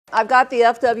I've got the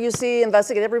FWC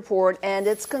investigative report, and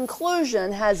its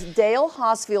conclusion has Dale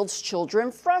Hosfield's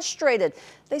children frustrated.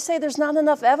 They say there's not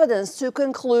enough evidence to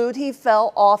conclude he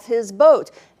fell off his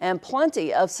boat, and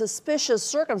plenty of suspicious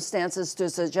circumstances to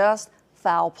suggest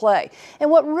foul play.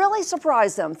 And what really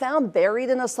surprised them, found buried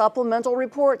in a supplemental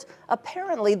report,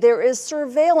 apparently there is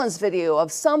surveillance video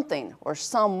of something or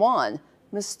someone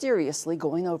mysteriously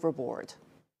going overboard.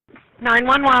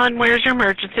 911, where's your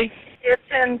emergency? It's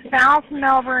in South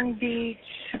Melbourne Beach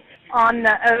on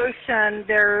the ocean.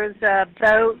 There's a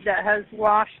boat that has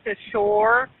washed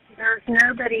ashore. There's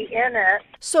nobody in it.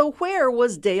 So where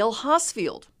was Dale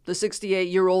Hosfield, the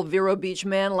 68-year-old Vero Beach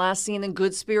man last seen in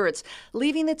good spirits,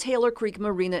 leaving the Taylor Creek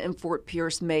Marina in Fort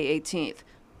Pierce May 18th?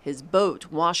 His boat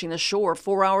washing ashore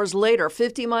 4 hours later,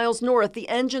 50 miles north, the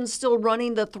engine still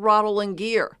running, the throttle in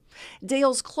gear.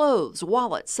 Dale's clothes,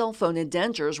 wallet, cell phone, and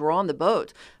dentures were on the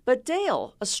boat. But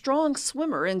Dale, a strong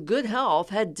swimmer in good health,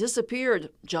 had disappeared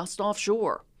just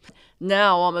offshore.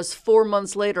 Now, almost 4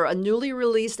 months later, a newly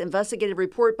released investigative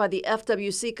report by the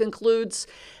FWC concludes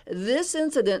this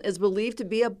incident is believed to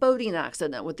be a boating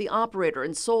accident with the operator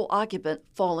and sole occupant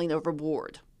falling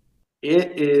overboard.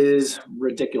 It is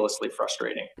ridiculously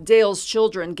frustrating. Dale's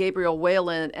children, Gabriel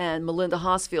Whalen and Melinda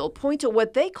Hosfield, point to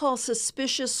what they call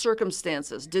suspicious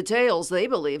circumstances, details they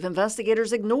believe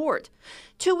investigators ignored.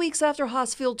 2 weeks after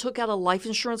Hosfield took out a life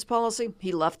insurance policy,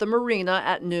 he left the marina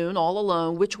at noon all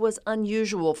alone, which was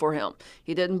unusual for him.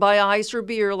 He didn't buy ice or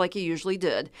beer like he usually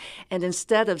did. And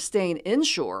instead of staying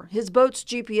inshore, his boat's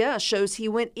GPS shows he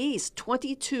went east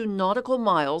 22 nautical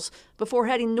miles before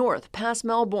heading north past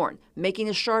Melbourne, making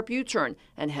a sharp U-turn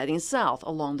and heading south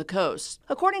along the coast.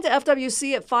 According to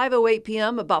FWC, at 5:08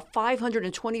 p.m., about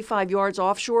 525 yards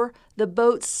offshore, the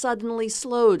boat suddenly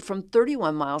slowed from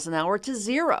 31 miles an hour to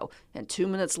 0. And 2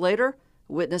 minutes later,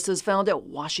 witnesses found it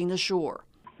washing ashore.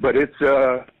 But it's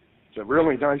a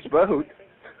really nice boat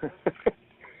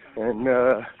and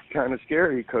kind of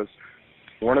scary because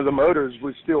one of the motors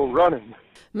was still running.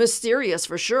 Mysterious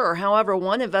for sure. However,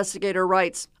 one investigator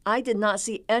writes, I did not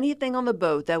see anything on the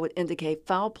boat that would indicate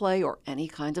foul play or any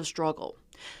kind of struggle.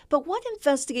 But what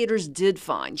investigators did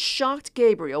find shocked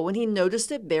Gabriel when he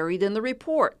noticed it buried in the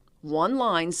report. One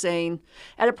line saying,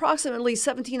 at approximately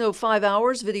 17:05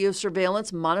 hours, video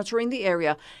surveillance monitoring the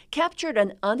area captured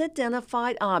an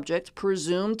unidentified object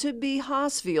presumed to be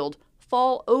Hosfield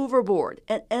fall overboard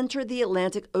and enter the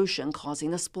Atlantic Ocean,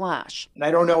 causing a splash. And I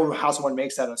don't know how someone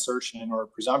makes that assertion or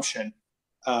presumption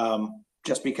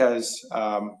just because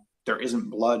there isn't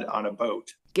blood on a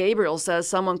boat. Gabriel says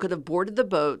someone could have boarded the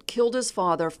boat, killed his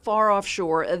father far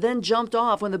offshore, and then jumped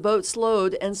off when the boat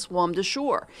slowed and swum to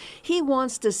shore. He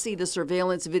wants to see the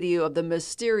surveillance video of the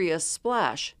mysterious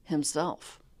splash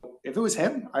himself. If it was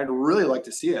him, I'd really like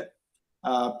to see it.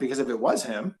 Because if it was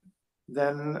him,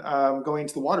 then going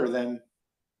into the water, then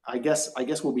I guess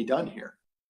we'll be done here.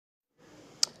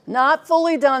 Not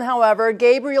fully done, however.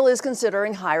 Gabriel is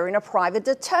considering hiring a private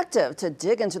detective to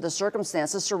dig into the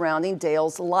circumstances surrounding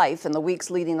Dale's life in the weeks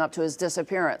leading up to his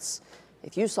disappearance.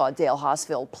 If you saw Dale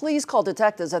Hosfield, please call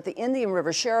detectives at the Indian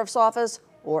River Sheriff's Office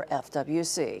or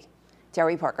FWC.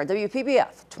 Terri Parker,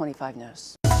 WPBF 25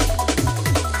 News.